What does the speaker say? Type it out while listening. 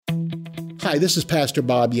Hi, this is Pastor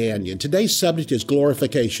Bob Yandian. Today's subject is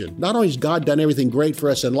glorification. Not only has God done everything great for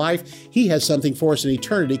us in life, He has something for us in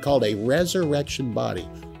eternity called a resurrection body.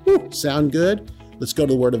 Whew, sound good? Let's go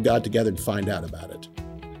to the Word of God together and find out about it.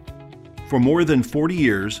 For more than 40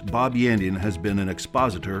 years, Bob Yandian has been an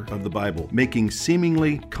expositor of the Bible, making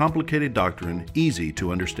seemingly complicated doctrine easy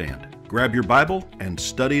to understand. Grab your Bible and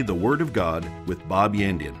study the Word of God with Bob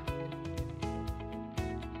Yandian.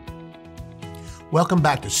 Welcome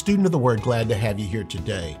back to Student of the Word. Glad to have you here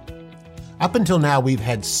today. Up until now, we've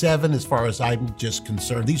had 7 as far as I'm just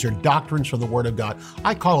concerned. These are doctrines from the Word of God.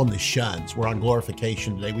 I call them the shuns. We're on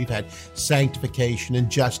glorification today. We've had sanctification and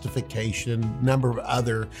justification, a number of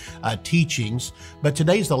other teachings. But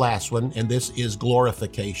today's the last one, and this is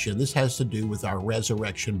glorification. This has to do with our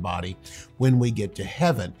resurrection body when we get to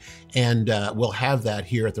heaven. And we'll have that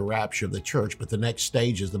here at the rapture of the church. But the next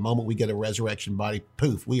stage is the moment we get a resurrection body,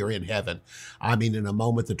 poof, we are in heaven. I mean, in a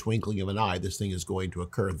moment, the twinkling of an eye, this thing is going to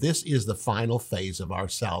occur. This is the final phase of our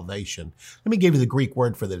salvation. Let me give you the Greek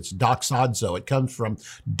word for that. It's doxazo. It comes from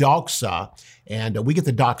doxa, and we get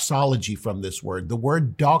the doxology from this word. The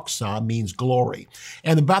word doxa means glory.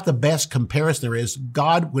 And about the best comparison there is,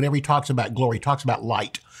 God, whenever He talks about glory, He talks about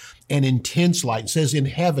light. And intense light. It says in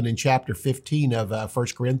heaven in chapter 15 of 1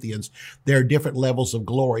 Corinthians, there are different levels of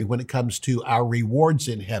glory when it comes to our rewards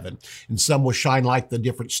in heaven. And some will shine like the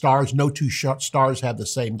different stars. No two stars have the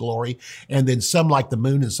same glory. And then some like the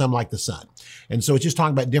moon and some like the sun. And so it's just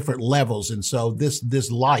talking about different levels. And so this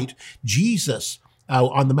light, Jesus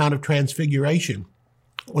on the Mount of Transfiguration,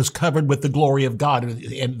 was covered with the glory of God.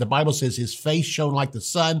 And the Bible says His face shone like the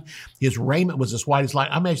sun. His raiment was as white as light.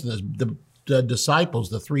 I imagine this, the disciples,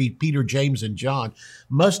 the 3, Peter, James, and John,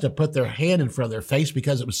 must have put their hand in front of their face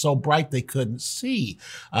because it was so bright they couldn't see.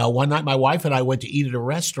 One night, my wife and I went to eat at a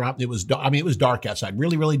restaurant. It was dark outside,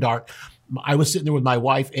 really, really dark. I was sitting there with my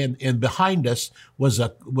wife, and behind us was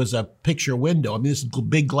a picture window. I mean, this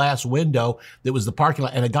big glass window that was the parking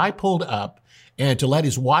lot, and a guy pulled up and to let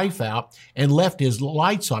his wife out and left his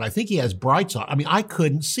lights on. I think he has brights on. I mean, I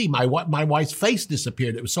couldn't see. My wife's face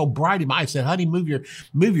disappeared. It was so bright in my eyes. I said, honey, move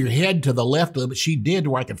your head to the left a little bit. She did,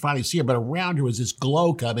 where I could finally see her, but around her was this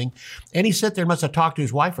glow coming. And he sat there and must have talked to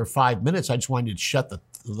his wife for 5 minutes. I just wanted to shut the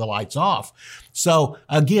lights off. So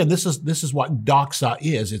again, this is what doxa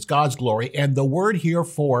is. It's God's glory. And the word here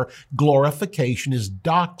for glorification is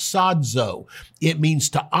doxazo. It means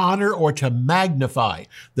to honor or to magnify.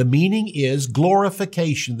 The meaning is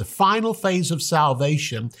glorification, the final phase of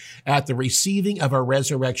salvation at the receiving of a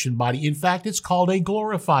resurrection body. In fact, it's called a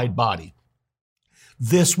glorified body.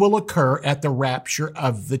 This will occur at the rapture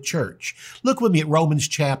of the church. Look with me at Romans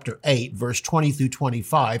chapter 8, verse 20 through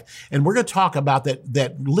 25. And we're going to talk about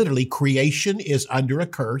that literally creation is under a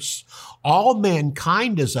curse. All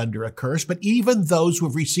mankind is under a curse, but even those who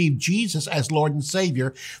have received Jesus as Lord and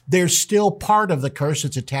Savior, they're still part of the curse.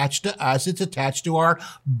 It's attached to us. It's attached to our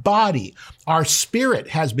body. Our spirit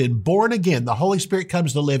has been born again. The Holy Spirit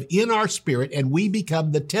comes to live in our spirit, and we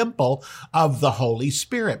become the temple of the Holy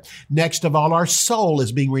Spirit. Next of all, our soul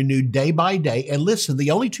is being renewed day by day. And listen,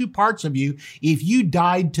 the only 2 parts of you, if you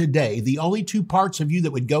died today, the only 2 parts of you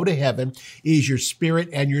that would go to heaven is your spirit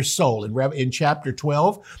and your soul. In chapter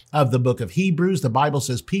 12 of the book of Hebrews, the Bible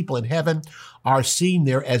says people in heaven are seen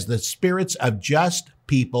there as the spirits of just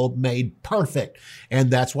people made perfect.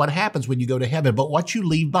 And that's what happens when you go to heaven. But what you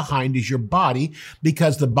leave behind is your body,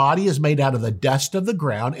 because the body is made out of the dust of the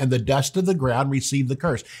ground, and the dust of the ground received the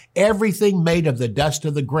curse. Everything made of the dust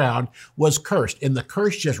of the ground was cursed, and the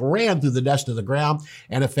curse just ran through the dust of the ground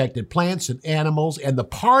and affected plants and animals. And the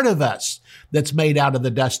part of us that's made out of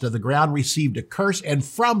the dust of the ground received a curse. And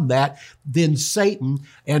from that, then Satan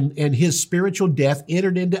and his spiritual death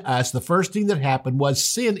entered into us. The first thing that happened was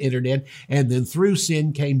sin entered in, and then through sin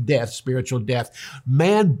came death, spiritual death.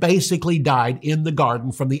 Man basically died in the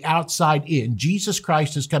garden from the outside in. Jesus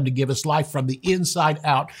Christ has come to give us life from the inside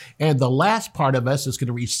out. And the last part of us is going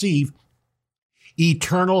to receive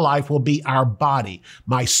eternal life, will be our body.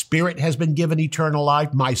 My spirit has been given eternal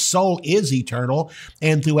life. My soul is eternal.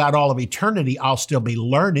 And throughout all of eternity, I'll still be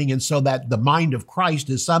learning. And so that the mind of Christ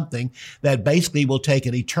is something that basically will take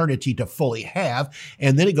an eternity to fully have.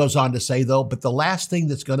 And then it goes on to say, though, but the last thing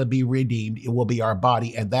that's going to be redeemed, it will be our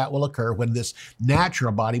body. And that will occur when this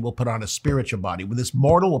natural body will put on a spiritual body. When this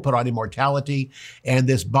mortal will put on immortality. And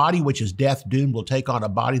this body, which is death doomed, will take on a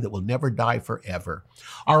body that will never die forever.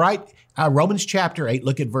 All right. Romans chapter 8,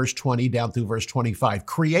 look at verse 20 down through verse 25.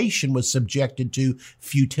 Creation was subjected to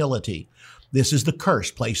futility. This is the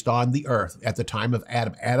curse placed on the earth at the time of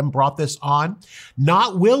Adam. Adam brought this on,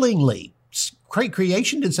 not willingly,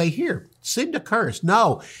 Creation didn't say, here, send a curse.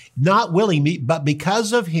 No, not willingly, but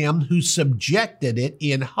because of him who subjected it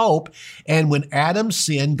in hope. And when Adam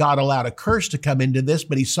sinned, God allowed a curse to come into this,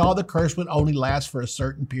 but he saw the curse would only last for a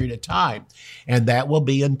certain period of time. And that will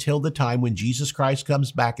be until the time when Jesus Christ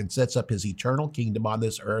comes back and sets up his eternal kingdom on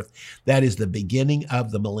this earth. That is the beginning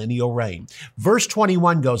of the millennial reign. Verse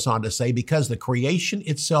 21 goes on to say, because the creation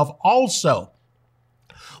itself also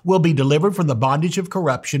will be delivered from the bondage of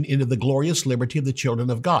corruption into the glorious liberty of the children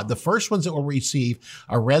of God. The first ones that will receive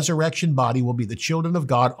a resurrection body will be the children of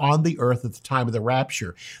God on the earth at the time of the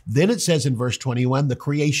rapture. Then it says in verse 21, the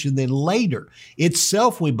creation then later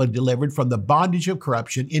itself will be delivered from the bondage of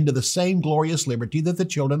corruption into the same glorious liberty that the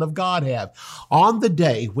children of God have. On the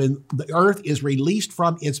day when the earth is released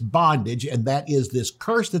from its bondage, and that is this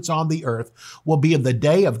curse that's on the earth, will be of the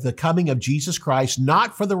day of the coming of Jesus Christ,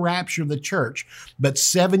 not for the rapture of the church, but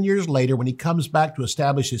 7 years later when he comes back to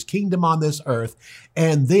establish his kingdom on this earth.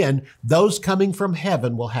 And then those coming from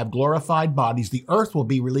heaven will have glorified bodies. The earth will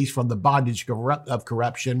be released from the bondage of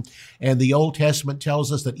corruption. And the Old Testament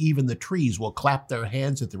tells us that even the trees will clap their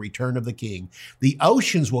hands at the return of the King. The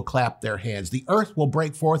oceans will clap their hands. The earth will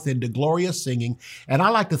break forth into glorious singing. And I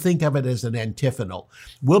like to think of it as an antiphonal.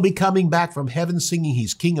 We'll be coming back from heaven singing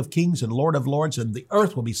he's King of Kings and Lord of Lords, and the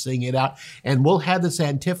earth will be singing it out. And we'll have this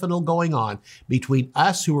antiphonal going on between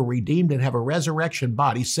us who are redeemed and have a resurrection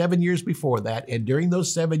body 7 years before that. And during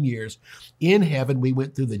those 7 years in heaven, we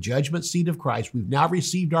went through the judgment seat of Christ. We've now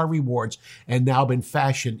received our rewards and now been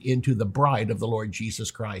fashioned into the bride of the Lord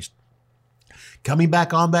Jesus Christ. Coming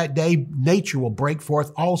back on that day, nature will break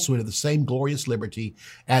forth also into the same glorious liberty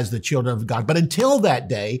as the children of God. But until that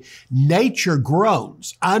day, nature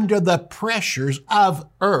groans under the pressures of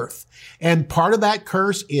earth. And part of that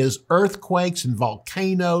curse is earthquakes and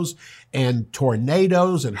volcanoes and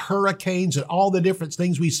tornadoes and hurricanes and all the different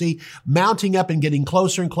things we see mounting up and getting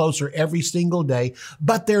closer and closer every single day.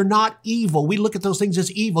 But they're not evil. We look at those things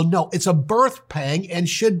as evil. No, it's a birth pang and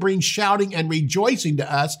should bring shouting and rejoicing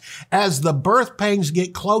to us. As the birth pangs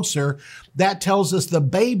get closer, that tells us the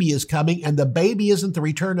baby is coming, and the baby isn't the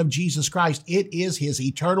return of Jesus Christ. It is his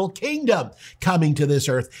eternal kingdom coming to this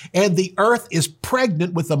earth. And the earth is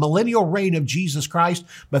pregnant with the millennial reign of Jesus Christ.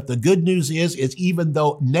 But the good news is even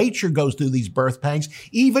though nature goes through these birth pangs,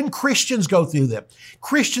 even Christians go through them.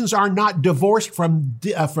 Christians are not divorced from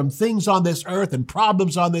things on this earth and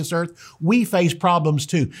problems on this earth. We face problems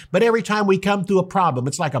too. But every time we come through a problem,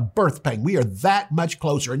 it's like a birth pang. We are that much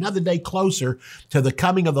closer, another day closer to the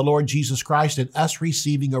coming of the Lord Jesus Christ and us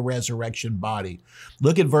receiving a resurrection body.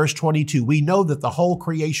 Look at verse 22. We know that the whole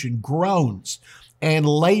creation groans and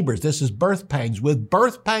labors. This is birth pangs, with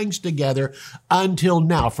birth pangs together until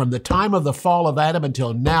now. From the time of the fall of Adam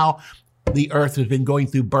until now, the earth has been going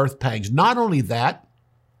through birth pangs. Not only that,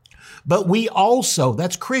 but we also,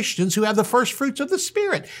 that's Christians who have the first fruits of the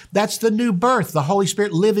Spirit. That's the new birth, the Holy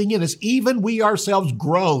Spirit living in us. Even we ourselves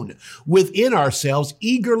groan within ourselves,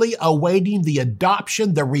 eagerly awaiting the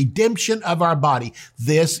adoption, the redemption of our body.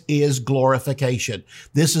 This is glorification.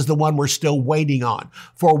 This is the one we're still waiting on.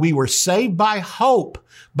 For we were saved by hope.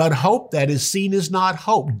 But hope that is seen is not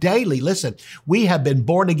hope. Daily, listen, we have been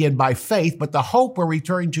born again by faith, but the hope we're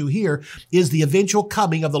returning to here is the eventual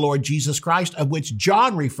coming of the Lord Jesus Christ, of which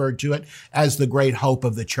John referred to it as the great hope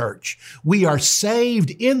of the church. We are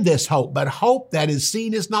saved in this hope, but hope that is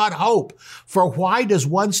seen is not hope. For why does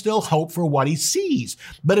one still hope for what he sees?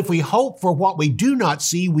 But if we hope for what we do not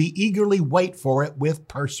see, we eagerly wait for it with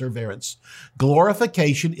perseverance.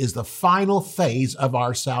 Glorification is the final phase of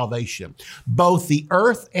our salvation. Both the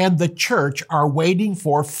earth and the church are waiting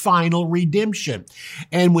for final redemption.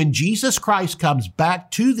 And when Jesus Christ comes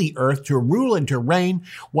back to the earth to rule and to reign,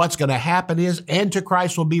 what's going to happen is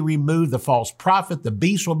Antichrist will be removed, the false prophet, the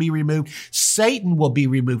beast will be removed, Satan will be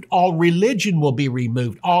removed, all religion will be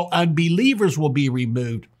removed, all unbelievers will be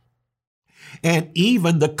removed. And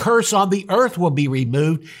even the curse on the earth will be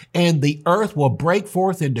removed, and the earth will break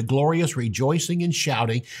forth into glorious rejoicing and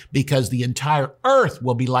shouting, because the entire earth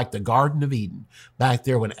will be like the Garden of Eden, back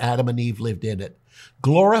there when Adam and Eve lived in it.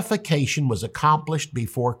 Glorification was accomplished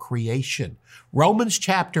before creation. Romans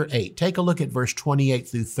chapter 8, take a look at verse 28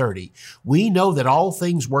 through 30. We know that all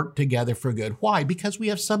things work together for good. Why? Because we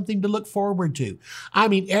have something to look forward to. I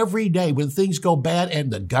mean, every day when things go bad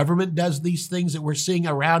and the government does these things that we're seeing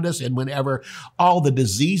around us, and whenever all the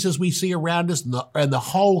diseases we see around us and the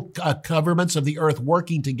whole governments of the earth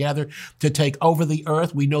working together to take over the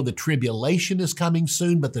earth, we know the tribulation is coming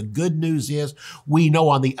soon, but the good news is we know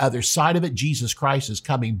on the other side of it, Jesus Christ is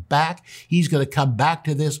coming back. He's going to come back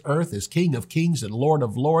to this earth as King of Kings and Lord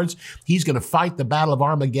of Lords. He's going to fight the battle of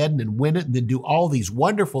Armageddon and win it, and then do all these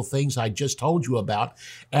wonderful things I just told you about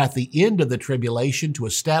at the end of the tribulation to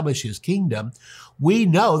establish his kingdom. We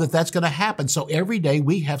know that that's going to happen. So every day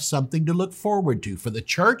we have something to look forward to. For the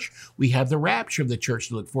church, we have the rapture of the church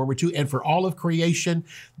to look forward to. And for all of creation,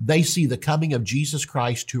 they see the coming of Jesus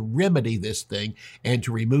Christ to remedy this thing and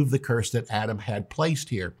to remove the curse that Adam had placed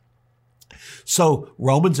here. So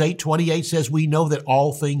Romans 8:28 says, we know that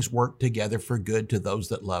all things work together for good to those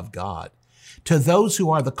that love God, to those who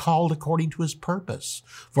are the called according to his purpose,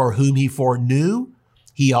 for whom he foreknew,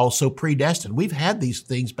 he also predestined. We've had these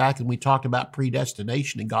things back and we talked about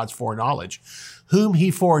predestination and God's foreknowledge. Whom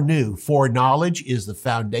he foreknew. Foreknowledge is the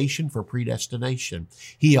foundation for predestination.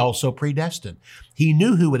 He also predestined. He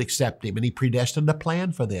knew who would accept him, and he predestined a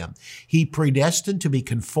plan for them. He predestined to be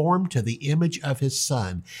conformed to the image of his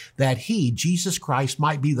Son, that he, Jesus Christ,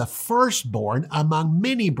 might be the firstborn among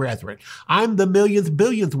many brethren. I'm the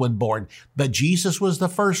billionth one born, but Jesus was the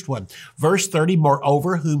first one. Verse 30,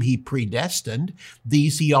 moreover, whom he predestined,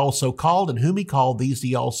 these he also called, and whom he called, these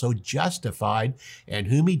he also justified, and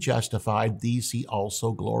whom he justified, these he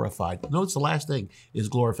also glorified. Notice the last thing is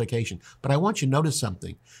glorification. But I want you to notice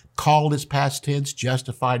something. Called is past tense,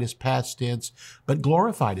 justified is past tense, but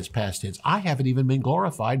glorified is past tense. I haven't even been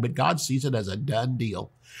glorified, but God sees it as a done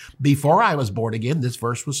deal. Before I was born again, this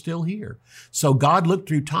verse was still here. So God looked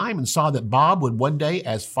through time and saw that Bob would one day,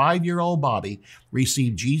 as 5-year-old Bobby,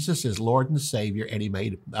 receive Jesus as Lord and Savior, and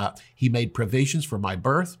he made provisions for my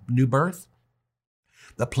birth, new birth,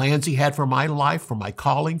 the plans he had for my life, for my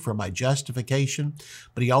calling, for my justification,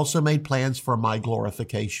 but he also made plans for my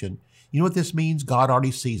glorification. You know what this means? God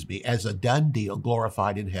already sees me as a done deal,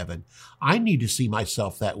 glorified in heaven. I need to see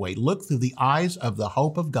myself that way. Look through the eyes of the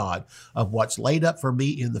hope of God, of what's laid up for me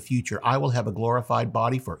in the future. I will have a glorified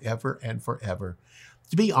body forever and forever.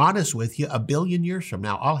 To be honest with you, 1 billion years from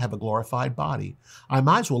now, I'll have a glorified body. I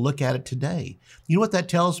might as well look at it today. You know what that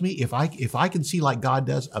tells me? If I can see like God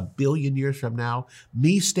does 1 billion years from now,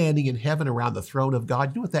 me standing in heaven around the throne of God,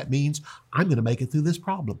 you know what that means? I'm going to make it through this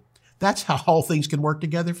problem. That's how all things can work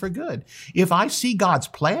together for good. If I see God's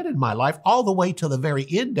plan in my life all the way to the very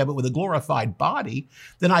end of it with a glorified body,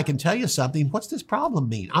 then I can tell you something. What's this problem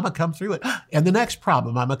mean? I'm going to come through it. And the next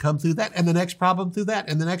problem, I'm going to come through that. And the next problem through that.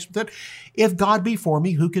 And the next. If God be for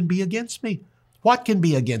me, who can be against me? What can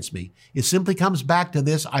be against me? It simply comes back to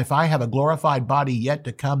this. If I have a glorified body yet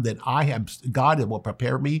to come, then God will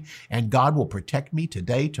prepare me, and God will protect me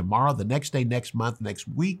today, tomorrow, the next day, next month, next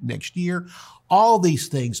week, next year. All these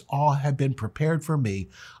things all have been prepared for me.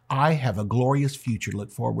 I have a glorious future to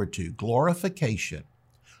look forward to. Glorification,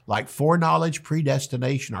 like foreknowledge,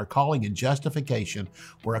 predestination, our calling and justification,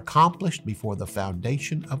 were accomplished before the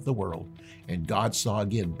foundation of the world. And God saw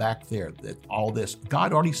again back there that all this,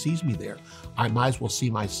 God already sees me there. I might as well see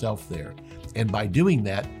myself there. And by doing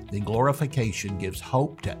that, then glorification gives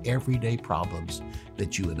hope to everyday problems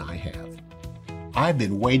that you and I have. I've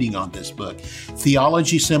been waiting on this book,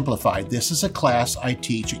 Theology Simplified. This is a class I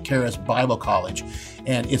teach at Charis Bible College,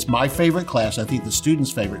 and it's my favorite class. I think the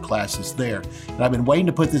students' favorite class is there. And I've been waiting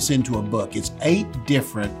to put this into a book. It's 8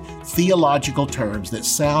 different theological terms that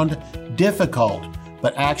sound difficult,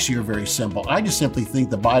 but actually are very simple. I just simply think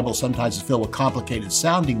the Bible sometimes is filled with complicated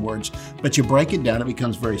sounding words, but you break it down, it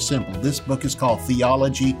becomes very simple. This book is called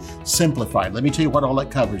Theology Simplified. Let me tell you what all it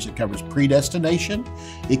covers. It covers predestination,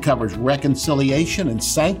 it covers reconciliation and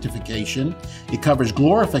sanctification, it covers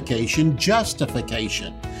glorification,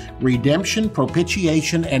 justification, redemption,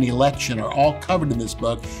 propitiation, and election are all covered in this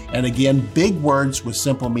book. And again, big words with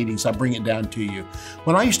simple meanings. I bring it down to you.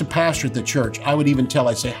 When I used to pastor at the church, I would even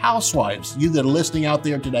I'd say, housewives, you that are listening out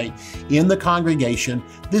there today in the congregation,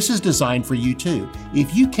 this is designed for you too.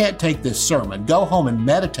 If you can't take this sermon, go home and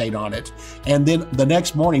meditate on it, and then the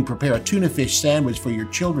next morning prepare a tuna fish sandwich for your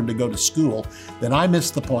children to go to school, then I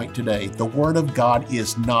missed the point today. The Word of God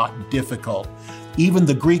is not difficult. Even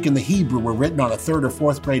the Greek and the Hebrew were written on a 3rd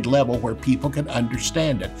or 4th grade level where people can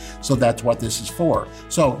understand it. So that's what this is for.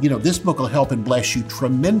 So, this book will help and bless you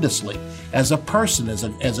tremendously as a person, as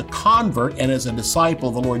a convert, and as a disciple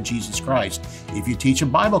of the Lord Jesus Christ. If you teach a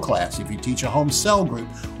Bible class, if you teach a home cell group,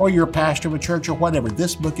 or you're a pastor of a church or whatever,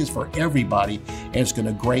 this book is for everybody, and it's going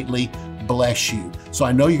to greatly bless you. So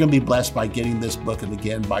I know you're going to be blessed by getting this book, and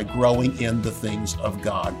again, by growing in the things of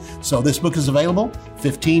God. So this book is available,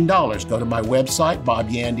 $15. Go to my website,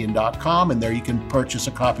 bobyandian.com, and there you can purchase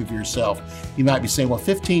a copy for yourself. You might be saying, well,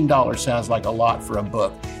 $15 sounds like a lot for a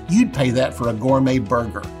book. You'd pay that for a gourmet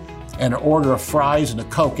burger. and an order of fries and a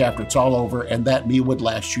Coke after it's all over, and that meal would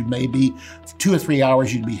last you maybe 2 or 3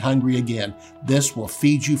 hours. You'd be hungry again. This will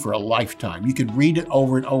feed you for a lifetime. You could read it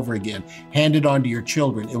over and over again, hand it on to your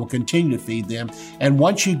children. It will continue to feed them. And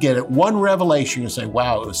once you get it, one revelation, you'll say,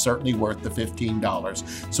 wow, it was certainly worth the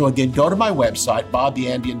 $15. So again, go to my website,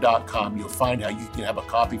 bobyandian.com. You'll find how you can have a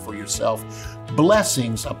copy for yourself.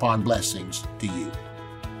 Blessings upon blessings to you.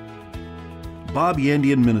 Bob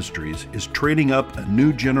Yandian Ministries is training up a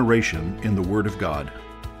new generation in the Word of God.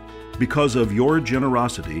 Because of your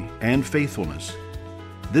generosity and faithfulness,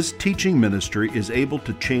 this teaching ministry is able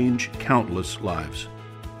to change countless lives.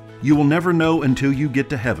 You will never know until you get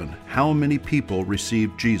to heaven how many people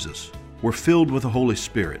received Jesus, were filled with the Holy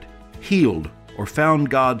Spirit, healed, or found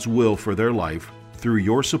God's will for their life through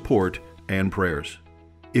your support and prayers.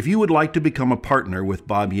 If you would like to become a partner with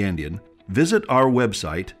Bob Yandian, visit our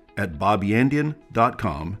website at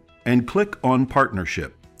bobyandian.com and click on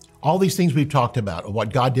Partnership. All these things we've talked about,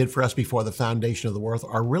 what God did for us before the foundation of the world,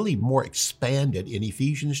 are really more expanded in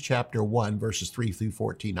Ephesians chapter 1, verses 3 through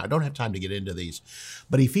 14. Now, I don't have time to get into these,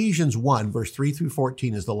 but Ephesians 1, verse 3 through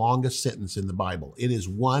 14 is the longest sentence in the Bible. It is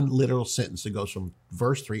one literal sentence that goes from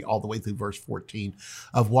verse 3 all the way through verse 14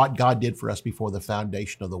 of what God did for us before the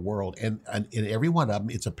foundation of the world. And in every one of them,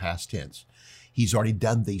 it's a past tense. He's already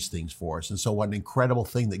done these things for us. And so what an incredible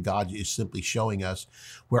thing that God is simply showing us.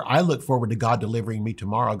 Where I look forward to God delivering me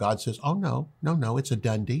tomorrow, God says, oh, no, it's a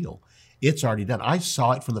done deal. It's already done. I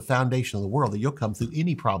saw it from the foundation of the world that you'll come through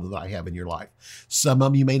any problem that I have in your life. Some of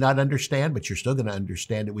them you may not understand, but you're still going to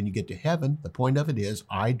understand it when you get to heaven. The point of it is,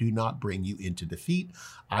 I do not bring you into defeat.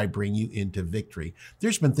 I bring you into victory.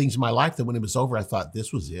 There's been things in my life that when it was over, I thought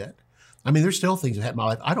this was it. I mean, there's still things that happened in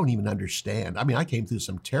my life I don't even understand. I mean, I came through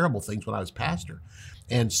some terrible things when I was pastor,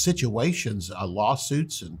 and situations,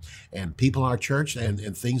 lawsuits, and people in our church,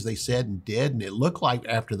 and things they said and did. And it looked like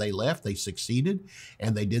after they left, they succeeded,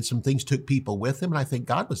 and they did some things, took people with them. And I think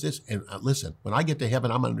God was this. And listen, when I get to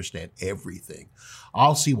heaven, I'm going to understand everything.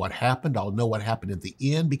 I'll see what happened. I'll know what happened at the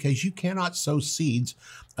end, because you cannot sow seeds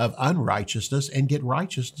of unrighteousness and get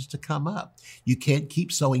righteousness to come up. You can't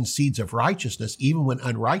keep sowing seeds of righteousness, even when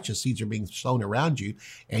unrighteous seeds are being sown around you,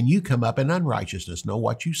 and you come up in unrighteousness. Know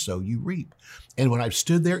what you sow, you reap. And when I've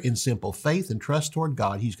stood there in simple faith and trust toward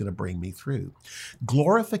God, He's going to bring me through.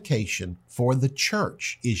 Glorification for the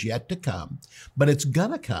church is yet to come, but it's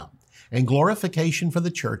going to come. And glorification for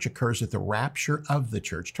the church occurs at the rapture of the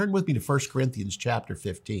church. Turn with me to 1 Corinthians chapter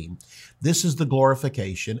 15. This is the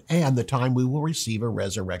glorification and the time we will receive a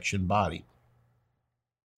resurrection body.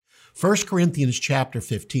 1 Corinthians chapter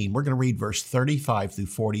 15, we're going to read verse 35 through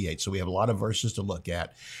 48. So we have a lot of verses to look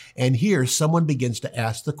at. And here someone begins to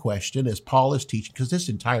ask the question as Paul is teaching, because this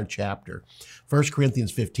entire chapter, 1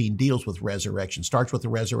 Corinthians 15, deals with resurrection, starts with the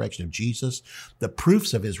resurrection of Jesus, the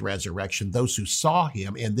proofs of His resurrection, those who saw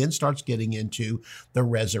Him, and then starts getting into the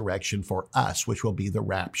resurrection for us, which will be the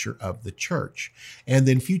rapture of the church. And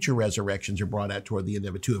then future resurrections are brought out toward the end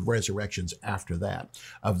of it, two of resurrections after that,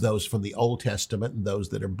 of those from the Old Testament and those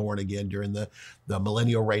that are born again during the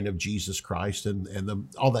millennial reign of Jesus Christ, and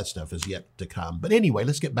all that stuff is yet to come. But anyway,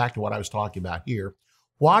 let's get back to what I was talking about here.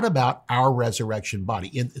 What about our resurrection body?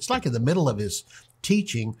 It's like in the middle of his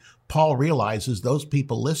teaching, Paul realizes those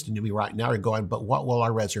people listening to me right now are going, but what will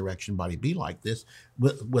our resurrection body be like this?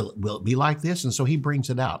 Will it be like this? And so he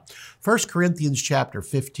brings it out. 1 Corinthians chapter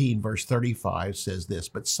 15, verse 35 says this,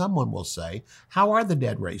 but someone will say, how are the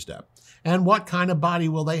dead raised up? And what kind of body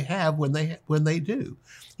will they have when they do?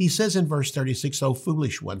 He says in verse 36, oh,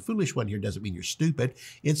 foolish one. Foolish one here doesn't mean you're stupid.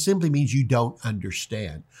 It simply means you don't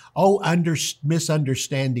understand. Oh,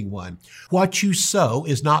 misunderstanding one. What you sow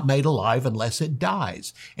is not made alive unless it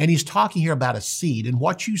dies. And he's talking here about a seed. And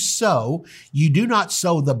what you sow, you do not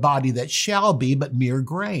sow the body that shall be, but mere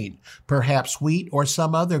grain, perhaps wheat or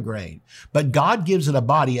some other grain. But God gives it a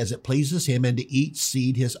body as it pleases Him, and to each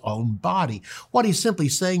seed his own body. What he's simply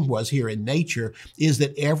saying was here in nature is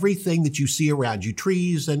that everything that you see around you,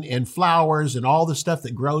 trees and flowers and all the stuff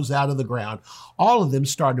that grows out of the ground, all of them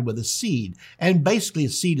started with a seed. And basically a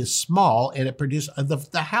seed is small, and it produced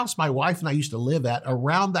the house my wife and I used to live at,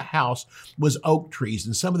 around the house was oak trees.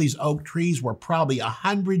 And some of these oak trees were probably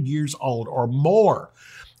 100 years old or more.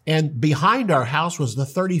 And behind our house was the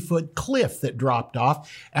 30-foot cliff that dropped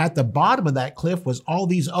off. At the bottom of that cliff was all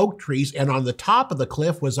these oak trees. And on the top of the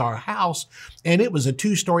cliff was our house. And it was a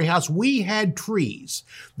 2-story house. We had trees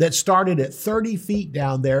that started at 30 feet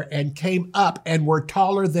down there and came up and were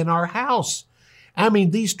taller than our house. I mean,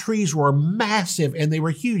 these trees were massive and they were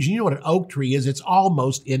huge. You know what an oak tree is? It's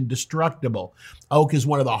almost indestructible. Oak is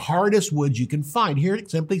one of the hardest woods you can find. Here it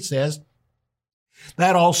simply says,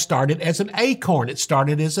 That all started as an acorn. It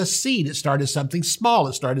started as a seed. It started as something small.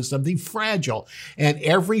 It started as something fragile. And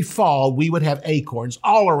every fall, we would have acorns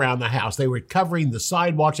all around the house. They were covering the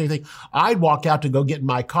sidewalks, everything. I'd walk out to go get in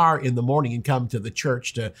my car in the morning and come to the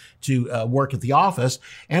church to work at the office,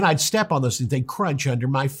 and I'd step on those things. They'd crunch under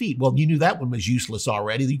my feet. Well, you knew that one was useless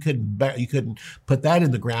already. You couldn't put that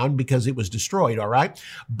in the ground because it was destroyed, all right?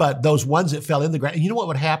 But those ones that fell in the ground, you know what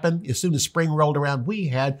would happen? As soon as spring rolled around, we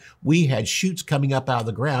had shoots coming up out of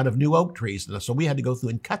the ground of new oak trees. So we had to go through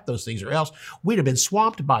and cut those things, or else we'd have been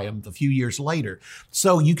swamped by them a few years later.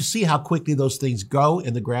 So you can see how quickly those things go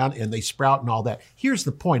in the ground and they sprout and all that. Here's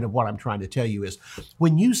the point of what I'm trying to tell you is,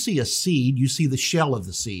 when you see a seed, you see the shell of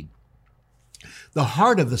the seed. The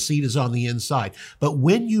heart of the seed is on the inside. But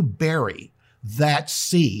when you bury that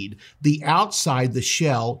seed, the outside, the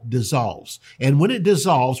shell dissolves. And when it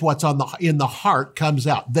dissolves, what's in the heart comes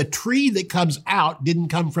out. The tree that comes out didn't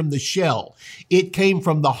come from the shell. It came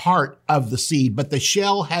from the heart of the seed, but the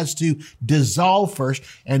shell has to dissolve first.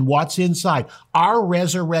 And what's inside? Our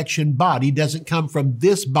resurrection body doesn't come from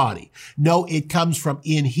this body. No, it comes from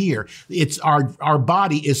in here. It's our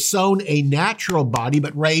body is sown a natural body,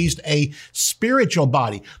 but raised a spiritual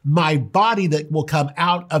body. My body that will come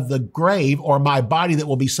out of the grave, or my body that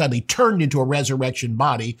will be suddenly turned into a resurrection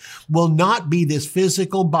body, will not be this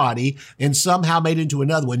physical body and somehow made into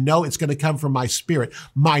another one. No, it's going to come from my spirit.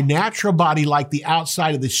 My natural body, like the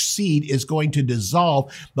outside of the seed, is going to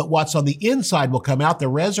dissolve, but what's on the inside will come out. The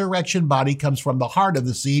resurrection body comes from the heart of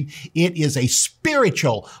the seed. It is a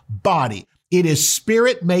spiritual body. It is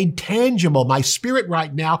spirit made tangible. My spirit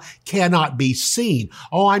right now cannot be seen.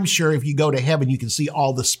 Oh, I'm sure if you go to heaven, you can see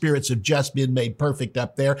all the spirits have just been made perfect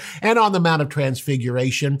up there. And on the Mount of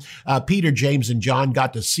Transfiguration, Peter, James, and John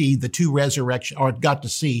got to see the two resurrections, or got to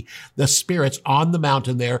see the spirits on the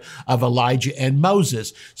mountain there of Elijah and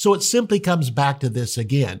Moses. So it simply comes back to this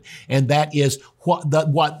again. And that is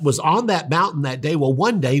what was on that mountain that day will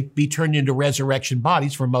one day be turned into resurrection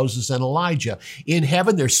bodies for Moses and Elijah. In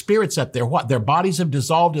heaven, there's spirits up there. Their bodies have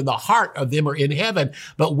dissolved and the heart of them are in heaven,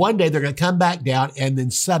 but one day they're going to come back down and then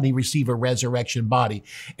suddenly receive a resurrection body.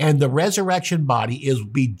 And the resurrection body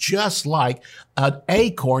be just like an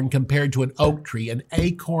acorn compared to an oak tree. An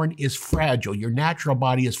acorn is fragile. Your natural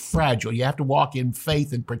body is fragile. You have to walk in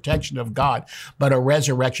faith and protection of God, but a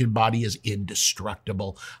resurrection body is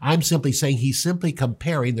indestructible. I'm simply saying he's simply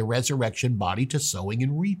comparing the resurrection body to sowing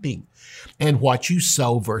and reaping. And what you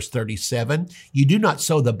sow, verse 37, you do not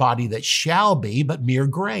sow the body that shall be, but mere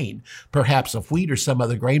grain, perhaps of wheat or some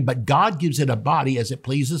other grain, but God gives it a body as it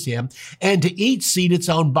pleases him, and to each seed its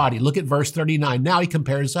own body. Look at verse 39. Now he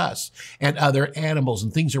compares us and other animals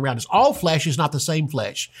and things around us. All flesh is not the same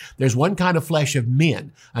flesh. There's one kind of flesh of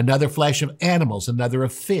men, another flesh of animals, another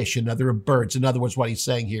of fish, another of birds. In other words, what he's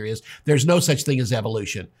saying here is there's no such thing as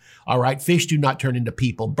evolution. All right. Fish do not turn into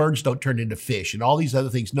people. Birds don't turn into fish and all these other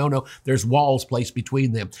things. No, there's walls placed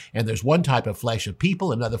between them. And there's one type of flesh of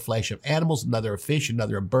people, another flesh of animals, another of fish,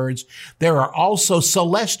 another of birds. There are also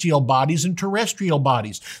celestial bodies and terrestrial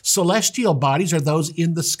bodies. Celestial bodies are those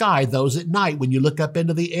in the sky, those at night when you look up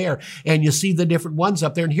into the air and you see the different ones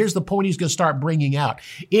up there. And here's the point he's going to start bringing out.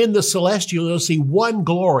 In the celestial, you'll see one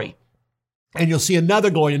glory. And you'll see another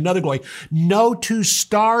glory, another glory. No two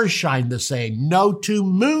stars shine the same. No two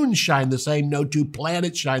moons shine the same. No two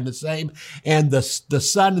planets shine the same. And the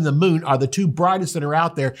sun and the moon are the two brightest that are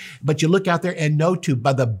out there. But you look out there and no two,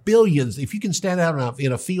 by the billions, if you can stand out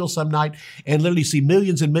in a field some night and literally see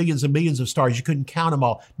millions and millions and millions of stars, you couldn't count them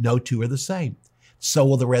all. No two are the same. So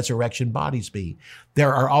will the resurrection bodies be.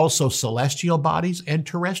 There are also celestial bodies and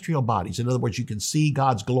terrestrial bodies. In other words, you can see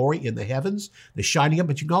God's glory in the heavens, the shining up,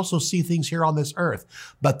 but you can also see things here on this earth.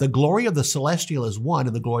 But the glory of the celestial is one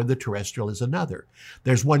and the glory of the terrestrial is another.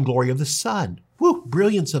 There's one glory of the sun. Woo,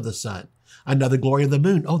 brilliance of the sun. Another glory of the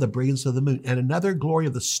moon. Oh, the brilliance of the moon. And another glory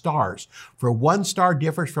of the stars. For one star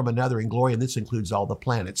differs from another in glory, and this includes all the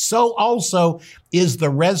planets. So also is the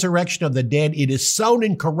resurrection of the dead. It is sown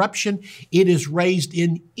in corruption. It is raised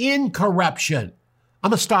in incorruption. I'm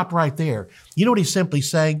going to stop right there. You know what he's simply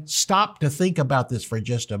saying? Stop to think about this for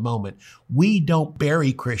just a moment. We don't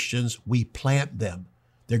bury Christians. We plant them.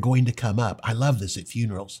 They're going to come up. I love this at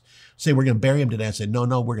funerals. Say, we're going to bury them today. I say,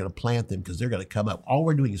 no, we're going to plant them because they're going to come up. All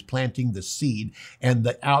we're doing is planting the seed, and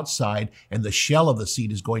the outside and the shell of the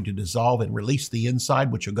seed is going to dissolve and release the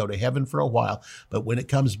inside, which will go to heaven for a while. But when it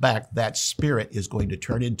comes back, that spirit is going to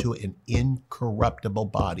turn into an incorruptible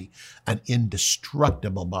body, an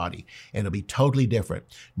indestructible body, and it'll be totally different.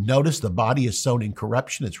 Notice the body is sown in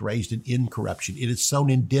corruption. It's raised in incorruption. It is sown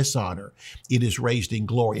in dishonor. It is raised in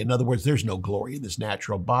glory. In other words, there's no glory in this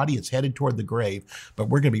natural body. It's headed toward the grave, but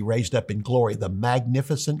we're going to be raised up in glory, the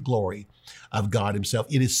magnificent glory of God himself.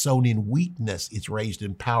 It is sown in weakness. It's raised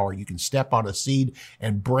in power. You can step on a seed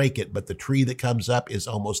and break it, but the tree that comes up is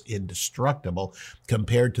almost indestructible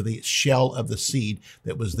compared to the shell of the seed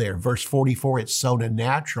that was there. Verse 44, it's sown a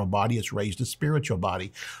natural body. It's raised a spiritual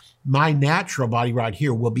body. My natural body right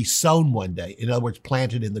here will be sown one day. In other words,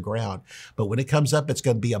 planted in the ground. But when it comes up, it's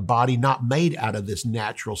going to be a body not made out of this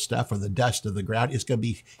natural stuff or the dust of the ground. It's going to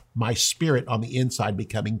be my spirit on the inside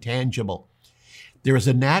becoming tangible. There is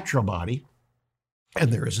a natural body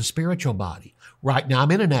and there is a spiritual body. Right now,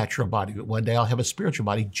 I'm in a natural body, but one day I'll have a spiritual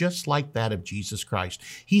body just like that of Jesus Christ.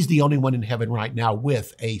 He's the only one in heaven right now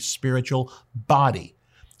with a spiritual body,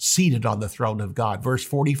 seated on the throne of God. Verse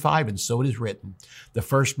 45, and so it is written, the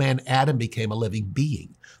first man, Adam, became a living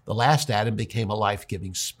being. The last Adam became a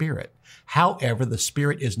life-giving spirit. However, the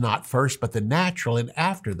spirit is not first, but the natural, and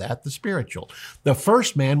after that, the spiritual. The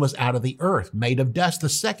first man was out of the earth, made of dust. The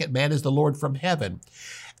second man is the Lord from heaven.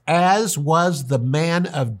 As was the man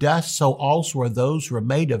of dust, so also are those who are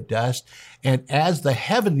made of dust. And as the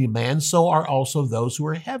heavenly man, so are also those who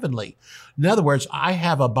are heavenly. In other words, I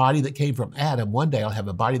have a body that came from Adam. One day I'll have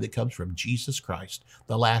a body that comes from Jesus Christ,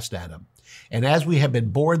 the last Adam. And as we have been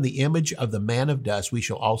born the image of the man of dust, we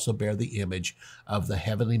shall also bear the image of the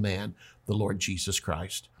heavenly man, the Lord Jesus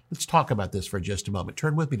Christ. Let's talk about this for just a moment.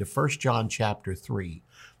 Turn with me to 1 John chapter 3,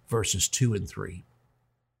 verses 2 and 3.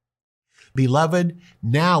 Beloved,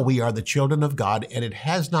 now we are the children of God, and it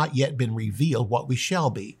has not yet been revealed what we shall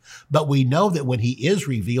be. But we know that when he is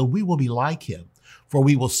revealed, we will be like him, for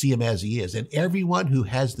we will see him as he is. And everyone who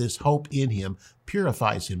has this hope in him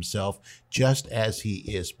purifies himself just as he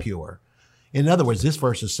is pure. In other words, this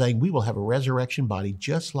verse is saying we will have a resurrection body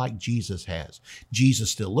just like Jesus has.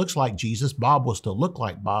 Jesus still looks like Jesus. Bob will still look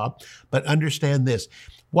like Bob. But understand this.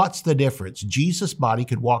 What's the difference? Jesus' body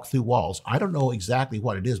could walk through walls. I don't know exactly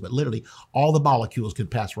what it is, but literally all the molecules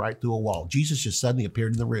could pass right through a wall. Jesus just suddenly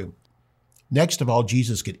appeared in the room. Next of all,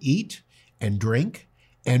 Jesus could eat and drink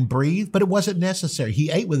and breathe, but it wasn't necessary.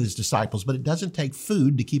 He ate with his disciples, but it doesn't take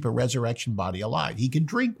food to keep a resurrection body alive. He could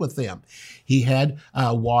drink with them. He had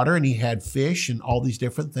water and he had fish and all these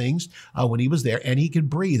different things when he was there, and he could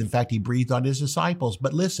breathe. In fact, he breathed on his disciples.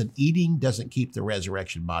 But listen, eating doesn't keep the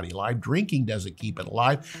resurrection body alive. Drinking doesn't keep it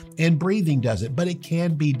alive, and breathing doesn't, but it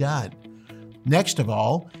can be done. Next of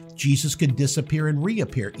all, Jesus could disappear and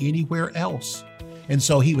reappear anywhere else. And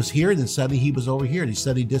so he was here, and then suddenly he was over here, and he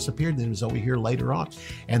suddenly disappeared, and then he was over here later on.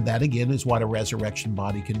 And that, again, is what a resurrection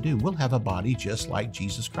body can do. We'll have a body just like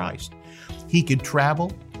Jesus Christ. He could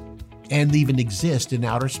travel and even exist in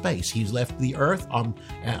outer space. He's left the earth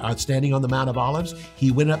standing on the Mount of Olives.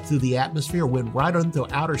 He went up through the atmosphere, went right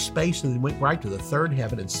into outer space, and then went right to the third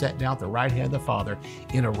heaven and sat down at the right hand of the Father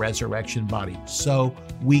in a resurrection body. So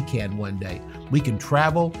we can one day. We can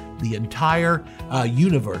travel the entire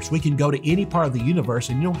universe. We can go to any part of the universe,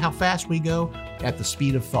 and you know how fast we go? At the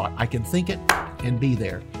speed of thought. I can think it and be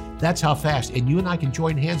there. That's how fast. And you and I can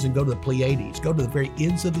join hands and go to the Pleiades, go to the very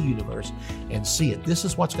ends of the universe and see it. This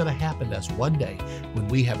is what's going to happen to us one day when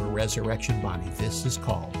we have a resurrection body. This is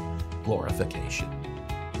called glorification.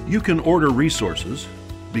 You can order resources,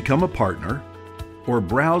 become a partner, or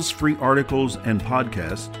browse free articles and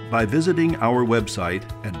podcasts by visiting our website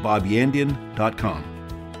at bobyandian.com.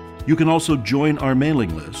 You can also join our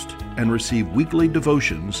mailing list and receive weekly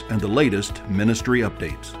devotions and the latest ministry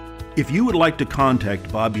updates. If you would like to contact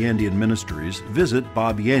Bob Yandian Ministries, visit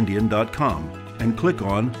bobyandian.com and click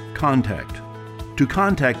on Contact. To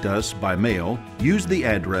contact us by mail, use the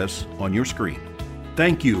address on your screen.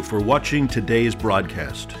 Thank you for watching today's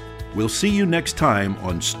broadcast. We'll see you next time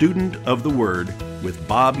on Student of the Word with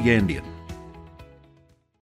Bob Yandian.